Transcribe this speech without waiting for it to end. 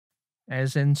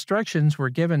As instructions were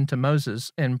given to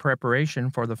Moses in preparation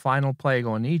for the final plague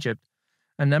on Egypt,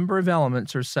 a number of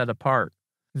elements are set apart.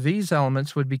 These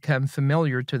elements would become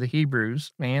familiar to the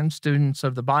Hebrews and students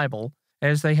of the Bible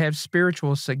as they have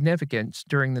spiritual significance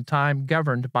during the time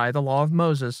governed by the law of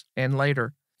Moses and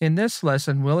later. In this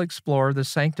lesson, we'll explore the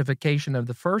sanctification of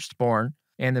the firstborn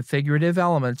and the figurative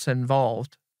elements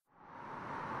involved.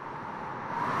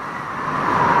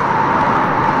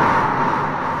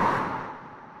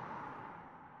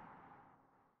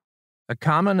 A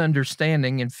common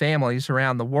understanding in families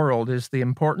around the world is the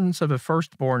importance of a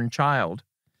firstborn child.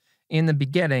 In the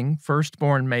beginning,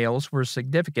 firstborn males were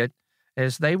significant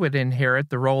as they would inherit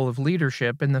the role of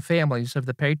leadership in the families of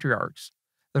the patriarchs.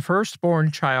 The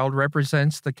firstborn child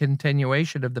represents the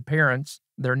continuation of the parents,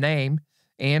 their name,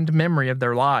 and memory of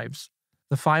their lives.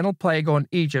 The final plague on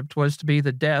Egypt was to be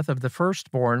the death of the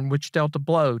firstborn, which dealt a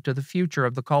blow to the future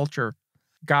of the culture.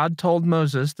 God told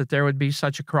Moses that there would be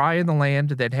such a cry in the land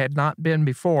that had not been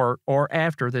before or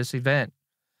after this event.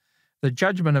 The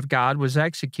judgment of God was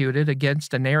executed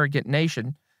against an arrogant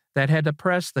nation that had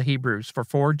oppressed the Hebrews for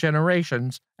 4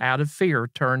 generations out of fear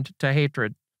turned to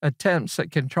hatred. Attempts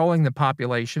at controlling the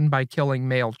population by killing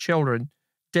male children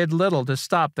did little to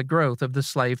stop the growth of the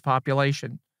slave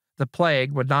population. The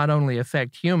plague would not only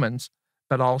affect humans,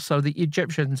 but also the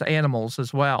Egyptians' animals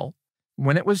as well.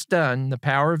 When it was done, the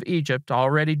power of Egypt,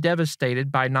 already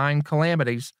devastated by 9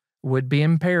 calamities, would be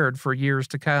impaired for years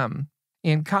to come.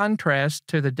 In contrast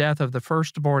to the death of the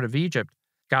firstborn of Egypt,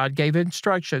 God gave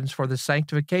instructions for the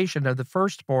sanctification of the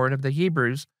firstborn of the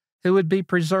Hebrews who would be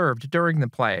preserved during the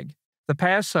plague. The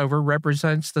Passover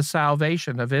represents the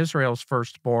salvation of Israel's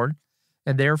firstborn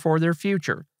and therefore their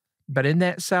future. But in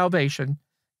that salvation,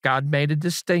 God made a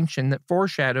distinction that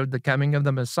foreshadowed the coming of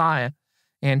the Messiah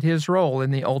and his role in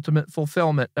the ultimate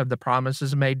fulfillment of the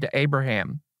promises made to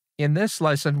Abraham. In this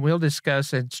lesson, we'll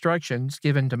discuss instructions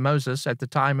given to Moses at the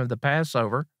time of the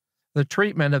Passover, the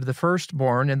treatment of the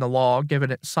firstborn in the law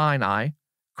given at Sinai,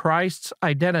 Christ's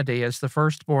identity as the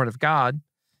firstborn of God,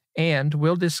 and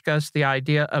we'll discuss the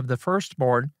idea of the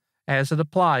firstborn as it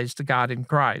applies to God in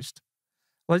Christ.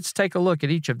 Let's take a look at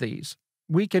each of these.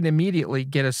 We can immediately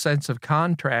get a sense of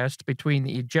contrast between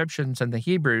the Egyptians and the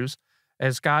Hebrews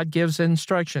as God gives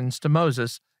instructions to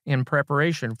Moses in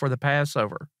preparation for the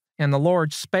Passover. And the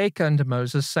Lord spake unto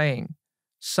Moses, saying,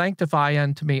 Sanctify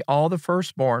unto me all the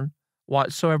firstborn,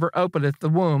 whatsoever openeth the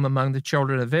womb among the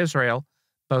children of Israel,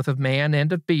 both of man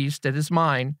and of beast, it is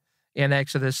mine, in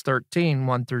Exodus 13,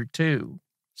 1-2.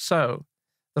 So,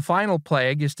 the final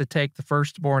plague is to take the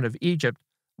firstborn of Egypt,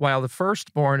 while the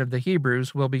firstborn of the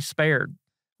Hebrews will be spared.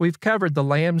 We've covered the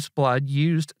lamb's blood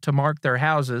used to mark their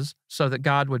houses so that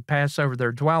God would pass over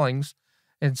their dwellings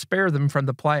and spare them from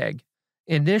the plague.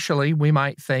 Initially, we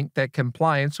might think that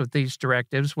compliance with these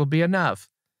directives will be enough,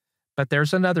 but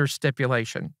there's another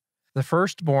stipulation. The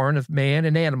firstborn of man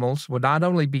and animals would not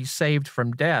only be saved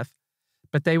from death,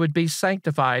 but they would be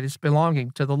sanctified as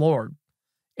belonging to the Lord.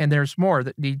 And there's more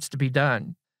that needs to be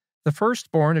done. The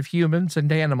firstborn of humans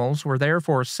and animals were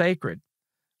therefore sacred,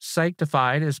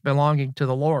 sanctified as belonging to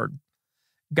the Lord.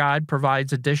 God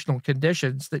provides additional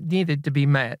conditions that needed to be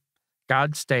met.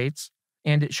 God states,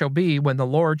 And it shall be, when the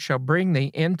Lord shall bring thee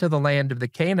into the land of the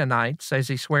Canaanites, as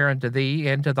he sware unto thee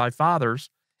and to thy fathers,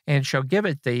 and shall give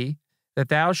it thee, that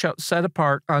thou shalt set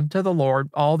apart unto the Lord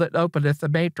all that openeth the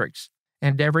matrix,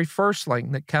 and every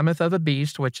firstling that cometh of a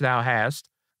beast which thou hast,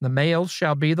 the males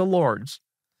shall be the Lord's.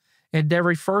 And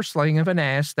every firstling of an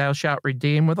ass thou shalt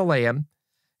redeem with a lamb,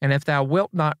 and if thou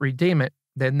wilt not redeem it,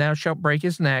 then thou shalt break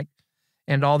his neck,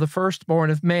 and all the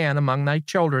firstborn of man among thy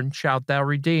children shalt thou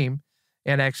redeem,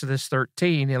 in Exodus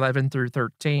 13,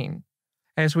 11-13.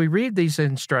 As we read these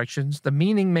instructions, the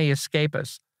meaning may escape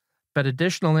us, but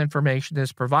additional information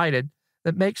is provided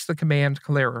that makes the command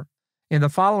clearer. In the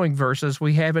following verses,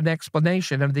 we have an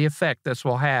explanation of the effect this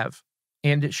will have.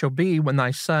 And it shall be, when thy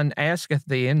son asketh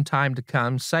thee in time to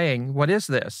come, saying, What is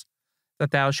this? That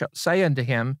thou shalt say unto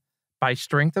him, By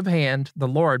strength of hand the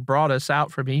Lord brought us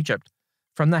out from Egypt,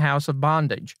 from the house of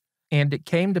bondage. And it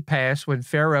came to pass, when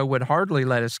Pharaoh would hardly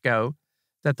let us go,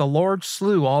 that the Lord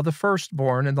slew all the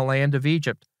firstborn in the land of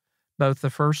Egypt, both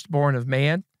the firstborn of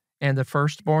man and the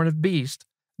firstborn of beast.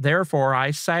 Therefore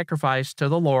I sacrifice to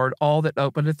the Lord all that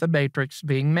openeth the matrix,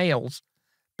 being males,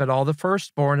 but all the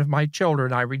firstborn of my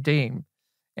children I redeem.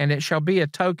 And it shall be a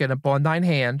token upon thine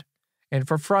hand, and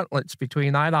for frontlets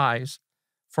between thine eyes.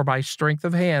 For by strength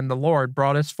of hand the Lord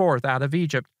brought us forth out of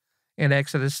Egypt, in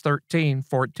Exodus 13,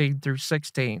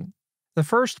 14-16. The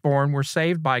firstborn were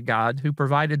saved by God, who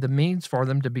provided the means for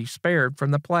them to be spared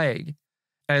from the plague.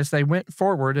 As they went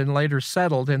forward and later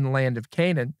settled in the land of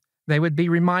Canaan, They would be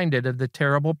reminded of the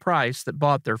terrible price that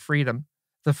bought their freedom.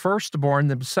 The firstborn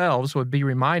themselves would be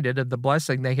reminded of the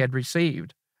blessing they had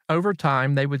received. Over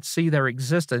time, they would see their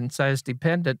existence as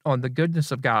dependent on the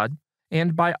goodness of God,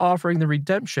 and by offering the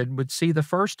redemption would see the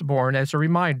firstborn as a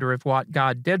reminder of what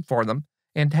God did for them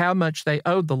and how much they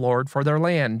owed the Lord for their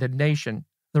land and nation.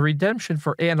 The redemption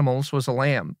for animals was a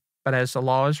lamb, but as the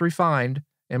law is refined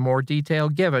and more detail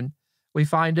given, we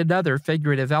find another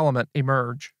figurative element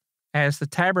emerge. As the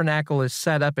tabernacle is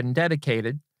set up and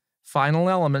dedicated, final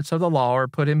elements of the law are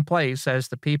put in place as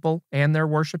the people and their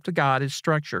worship to God is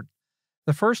structured.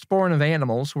 The firstborn of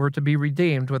animals were to be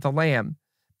redeemed with a lamb,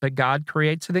 but God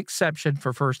creates an exception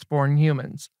for firstborn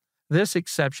humans. This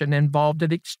exception involved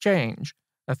an exchange,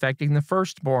 affecting the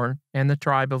firstborn and the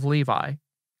tribe of Levi.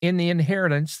 In the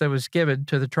inheritance that was given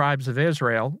to the tribes of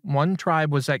Israel, one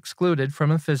tribe was excluded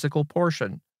from a physical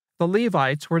portion. The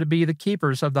Levites were to be the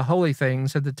keepers of the holy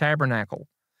things of the tabernacle.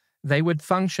 They would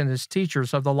function as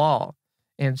teachers of the law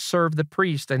and serve the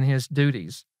priest in his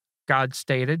duties. God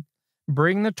stated,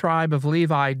 "Bring the tribe of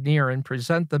Levi near and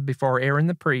present them before Aaron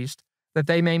the priest, that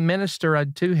they may minister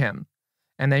unto him.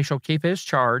 And they shall keep his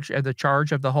charge and the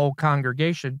charge of the whole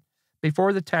congregation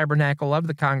before the tabernacle of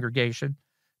the congregation,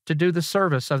 to do the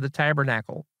service of the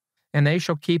tabernacle. And they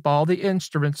shall keep all the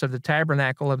instruments of the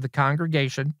tabernacle of the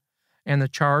congregation, and the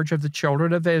charge of the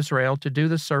children of Israel to do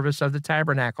the service of the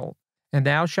tabernacle. And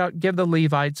thou shalt give the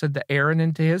Levites unto Aaron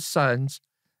and to his sons.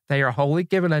 They are wholly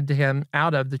given unto him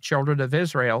out of the children of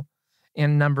Israel,"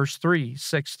 in Numbers 3,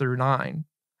 6 through 9.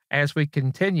 As we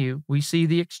continue, we see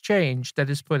the exchange that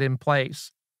is put in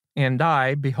place. "And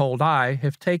I, behold, I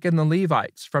have taken the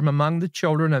Levites from among the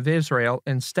children of Israel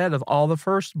instead of all the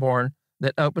firstborn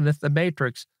that openeth the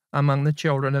matrix among the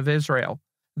children of Israel.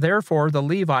 Therefore the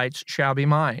Levites shall be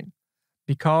mine,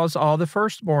 because all the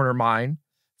firstborn are mine.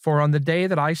 For on the day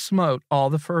that I smote all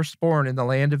the firstborn in the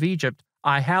land of Egypt,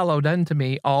 I hallowed unto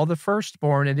me all the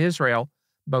firstborn in Israel,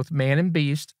 both man and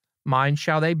beast. Mine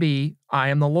shall they be, I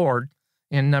am the Lord,"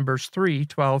 in Numbers 3,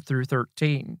 12 through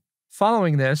 13.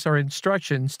 Following this are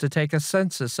instructions to take a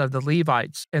census of the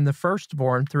Levites and the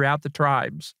firstborn throughout the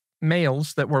tribes.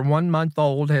 Males that were 1 month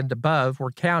old and above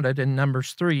were counted in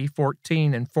Numbers 3,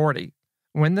 14 and 40.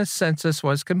 When the census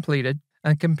was completed,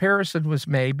 a comparison was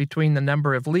made between the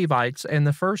number of Levites and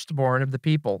the firstborn of the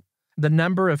people. The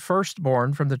number of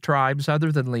firstborn from the tribes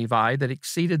other than Levi that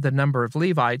exceeded the number of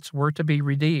Levites were to be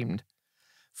redeemed.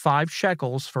 5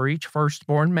 shekels for each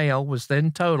firstborn male was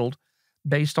then totaled,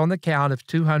 based on the count of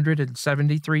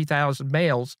 273,000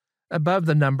 males above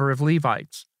the number of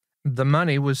Levites. The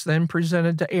money was then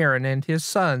presented to Aaron and his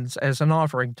sons as an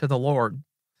offering to the Lord.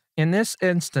 In this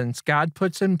instance, God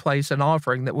puts in place an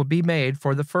offering that will be made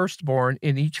for the firstborn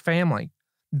in each family.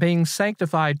 Being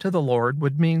sanctified to the Lord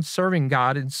would mean serving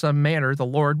God in some manner the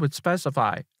Lord would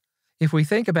specify. If we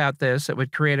think about this, it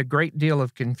would create a great deal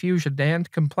of confusion and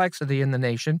complexity in the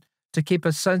nation to keep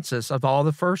a census of all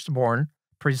the firstborn,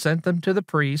 present them to the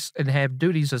priests, and have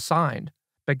duties assigned.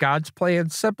 But God's plan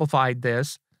simplified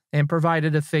this and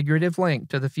provided a figurative link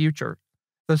to the future.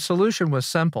 The solution was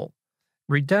simple.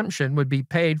 Redemption would be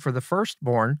paid for the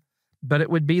firstborn, but it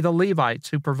would be the Levites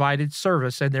who provided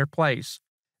service in their place.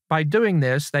 By doing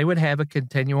this, they would have a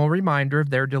continual reminder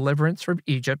of their deliverance from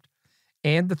Egypt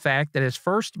and the fact that as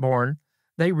firstborn,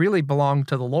 they really belonged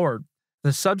to the Lord.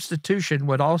 The substitution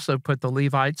would also put the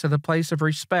Levites in a place of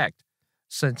respect,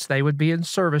 since they would be in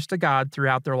service to God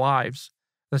throughout their lives.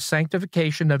 The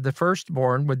sanctification of the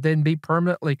firstborn would then be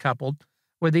permanently coupled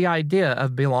with the idea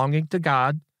of belonging to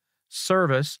God,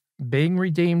 service, being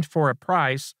redeemed for a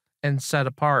price, and set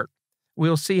apart.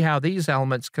 We'll see how these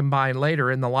elements combine later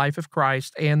in the life of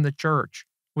Christ and the church.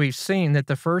 We've seen that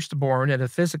the firstborn in a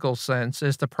physical sense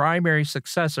is the primary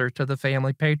successor to the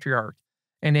family patriarch,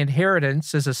 and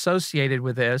inheritance is associated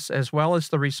with this as well as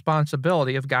the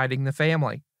responsibility of guiding the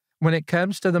family. When it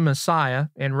comes to the Messiah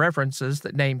and references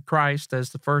that name Christ as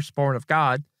the firstborn of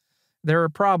God, there are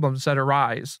problems that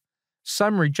arise.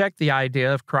 Some reject the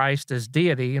idea of Christ as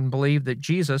deity and believe that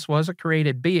Jesus was a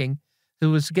created being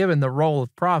who was given the role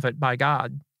of prophet by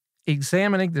God.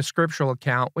 Examining the scriptural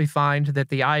account, we find that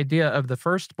the idea of the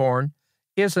firstborn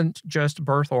isn't just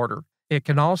birth order. It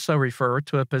can also refer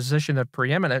to a position of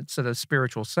preeminence in a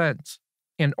spiritual sense.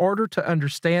 In order to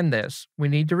understand this, we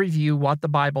need to review what the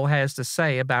Bible has to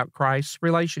say about Christ's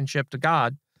relationship to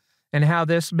God and how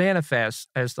this manifests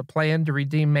as the plan to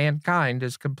redeem mankind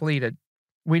is completed.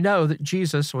 We know that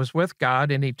Jesus was with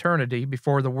God in eternity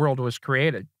before the world was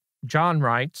created. John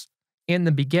writes, "In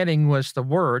the beginning was the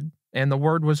Word, and the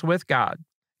Word was with God,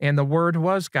 and the Word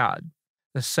was God.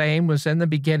 The same was in the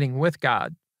beginning with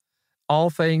God. All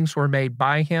things were made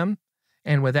by him,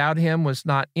 and without him was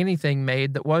not anything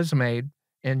made that was made,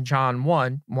 in John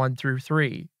 1 through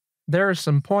 3. There are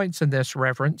some points in this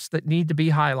reference that need to be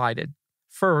highlighted.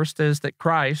 First is that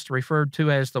Christ, referred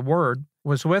to as the Word,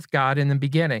 was with God in the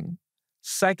beginning.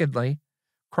 Secondly,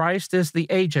 Christ is the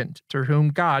agent through whom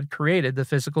God created the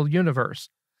physical universe.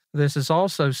 This is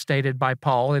also stated by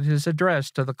Paul in his address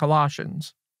to the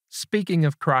Colossians. Speaking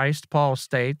of Christ, Paul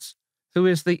states, "Who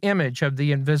is the image of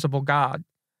the invisible God,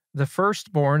 the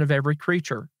firstborn of every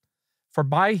creature. For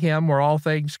by him were all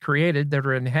things created that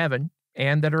are in heaven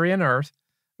and that are in earth,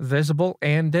 visible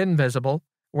and invisible,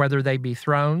 whether they be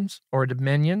thrones or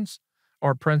dominions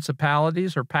or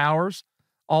principalities or powers.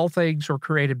 All things were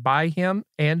created by him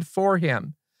and for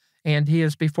him. And he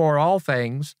is before all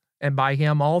things, and by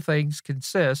him all things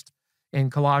consist," in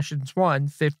Colossians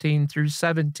 1:15 through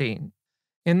 17.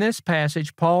 In this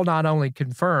passage, Paul not only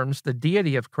confirms the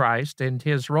deity of Christ and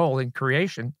his role in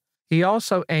creation, he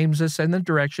also aims us in the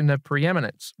direction of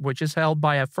preeminence, which is held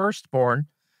by a firstborn,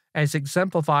 as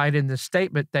exemplified in the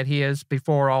statement that he is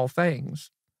before all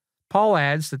things. Paul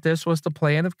adds that this was the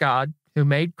plan of God, who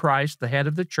made Christ the head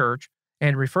of the church,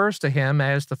 and refers to him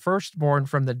as the firstborn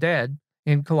from the dead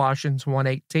in Colossians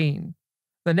 1:18.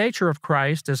 The nature of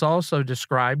Christ is also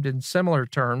described in similar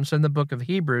terms in the book of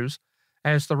Hebrews,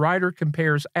 as the writer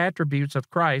compares attributes of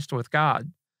Christ with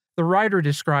God. The writer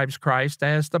describes Christ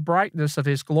as the brightness of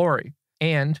his glory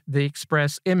and the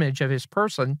express image of his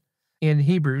person in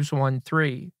Hebrews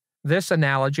 1:3. This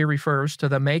analogy refers to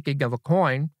the making of a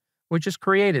coin, which is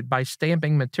created by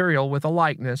stamping material with a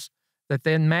likeness that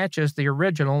then matches the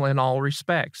original in all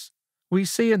respects. We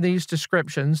see in these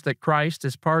descriptions that Christ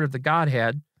is part of the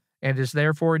Godhead and is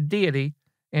therefore a deity,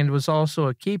 and was also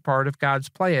a key part of God's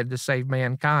plan to save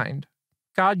mankind.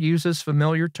 God uses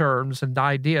familiar terms and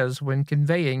ideas when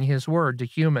conveying his word to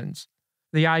humans.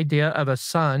 The idea of a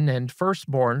son and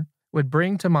firstborn would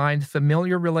bring to mind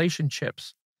familiar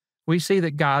relationships. We see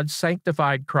that God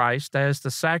sanctified Christ as the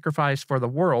sacrifice for the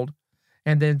world,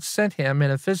 and then sent him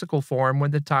in a physical form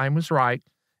when the time was right,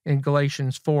 in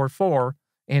Galatians 4:4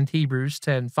 and Hebrews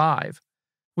 10:5.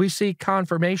 We see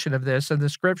confirmation of this in the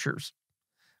Scriptures.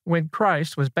 When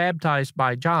Christ was baptized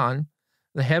by John,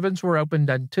 the heavens were opened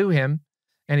unto him,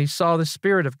 and he saw the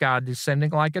Spirit of God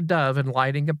descending like a dove and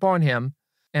lighting upon him.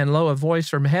 And lo, a voice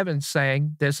from heaven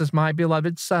saying, "This is my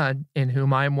beloved Son, in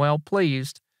whom I am well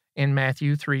pleased," in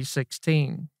Matthew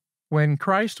 3:16. When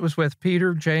Christ was with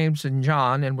Peter, James, and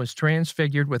John, and was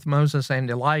transfigured with Moses and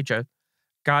Elijah,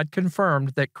 God confirmed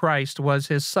that Christ was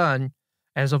his Son,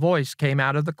 as a voice came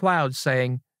out of the clouds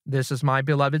saying, "This is my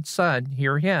beloved Son,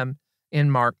 hear him,"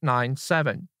 in Mark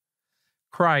 9:7.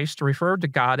 Christ referred to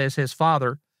God as his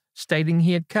Father, stating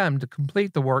he had come to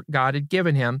complete the work God had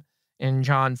given him, in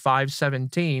John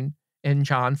 5:17 and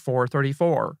John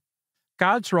 4:34.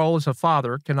 God's role as a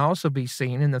father can also be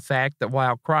seen in the fact that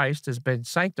while Christ has been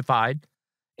sanctified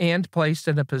and placed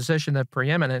in a position of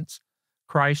preeminence,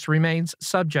 Christ remains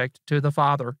subject to the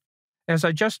Father. As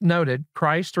I just noted,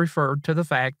 Christ referred to the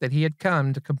fact that he had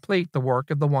come to complete the work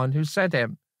of the one who sent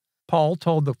him. Paul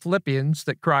told the Philippians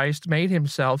that Christ made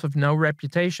himself of no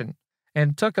reputation,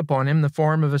 and took upon him the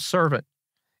form of a servant,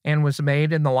 and was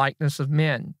made in the likeness of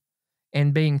men.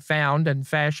 And being found and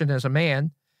fashioned as a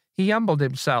man, he humbled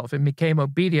himself and became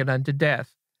obedient unto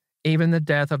death, even the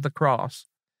death of the cross.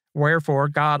 Wherefore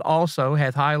God also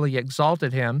hath highly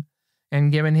exalted him,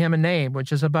 and given him a name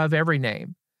which is above every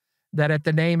name, that at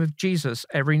the name of Jesus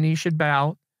every knee should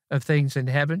bow, of things in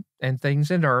heaven, and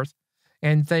things in earth,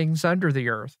 and things under the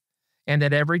earth, and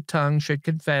that every tongue should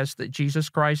confess that Jesus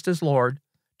Christ is Lord,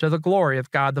 to the glory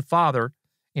of God the Father,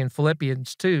 in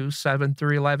Philippians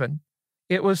 2:7-11.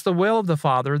 It was the will of the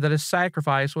Father that a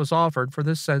sacrifice was offered for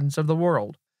the sins of the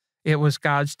world. It was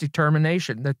God's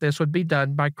determination that this would be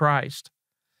done by Christ.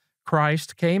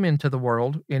 Christ came into the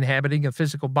world, inhabiting a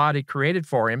physical body created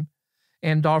for him,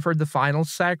 and offered the final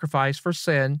sacrifice for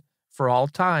sin for all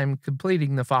time,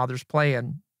 completing the Father's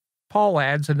plan. Paul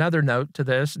adds another note to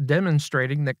this,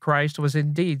 demonstrating that Christ was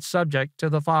indeed subject to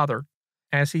the Father.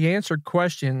 As he answered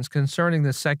questions concerning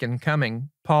the second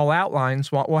coming, Paul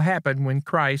outlines what will happen when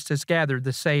Christ has gathered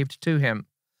the saved to him.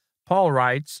 Paul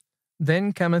writes,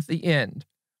 "Then cometh the end,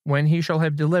 when he shall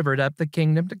have delivered up the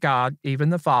kingdom to God, even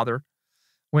the Father,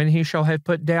 when he shall have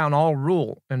put down all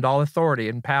rule and all authority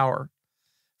and power.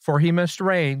 For he must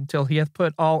reign till he hath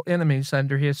put all enemies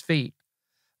under his feet.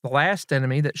 The last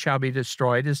enemy that shall be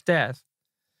destroyed is death.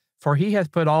 For he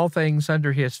hath put all things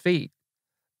under his feet.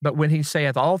 But when he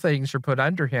saith all things are put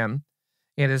under him,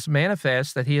 it is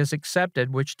manifest that he is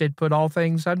accepted which did put all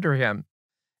things under him.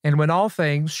 And when all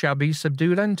things shall be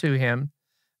subdued unto him,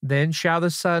 then shall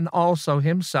the Son also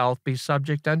himself be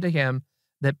subject unto him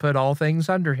that put all things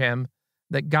under him,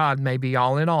 that God may be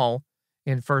all in all,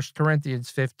 in 1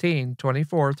 Corinthians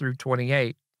 15:24 through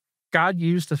 28. God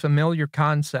used a familiar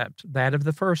concept, that of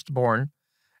the firstborn,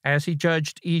 as he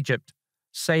judged Egypt,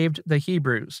 saved the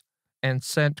Hebrews, and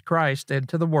sent Christ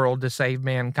into the world to save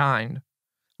mankind.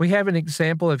 We have an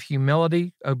example of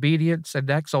humility, obedience, and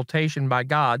exaltation by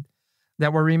God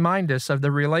that will remind us of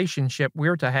the relationship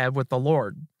we're to have with the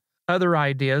Lord. Other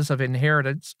ideas of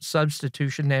inheritance,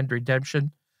 substitution, and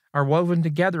redemption are woven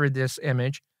together in this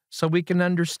image so we can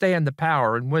understand the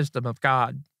power and wisdom of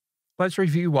God. Let's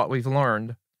review what we've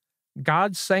learned.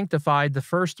 God sanctified the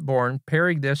firstborn,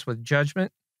 pairing this with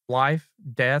judgment, life,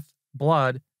 death,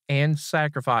 blood, and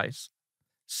sacrifice.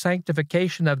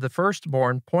 Sanctification of the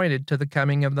firstborn pointed to the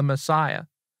coming of the Messiah.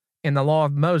 In the law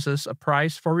of Moses, a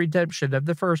price for redemption of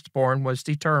the firstborn was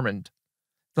determined.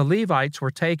 The Levites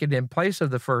were taken in place of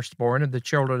the firstborn of the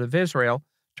children of Israel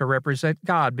to represent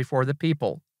God before the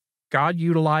people. God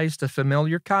utilized a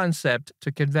familiar concept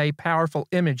to convey powerful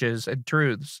images and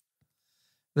truths.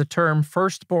 The term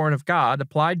firstborn of God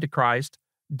applied to Christ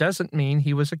doesn't mean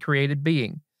he was a created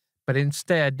being, but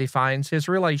instead defines his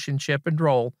relationship and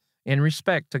role in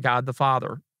respect to God the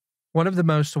Father. One of the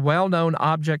most well-known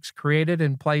objects created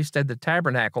and placed in the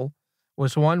tabernacle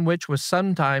was one which was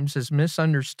sometimes as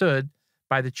misunderstood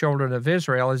by the children of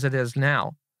Israel as it is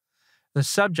now. The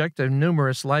subject of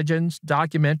numerous legends,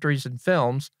 documentaries, and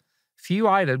films, few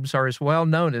items are as well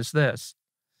known as this.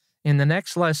 In the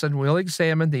next lesson, we'll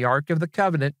examine the Ark of the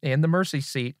Covenant and the mercy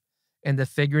seat and the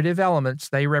figurative elements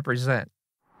they represent.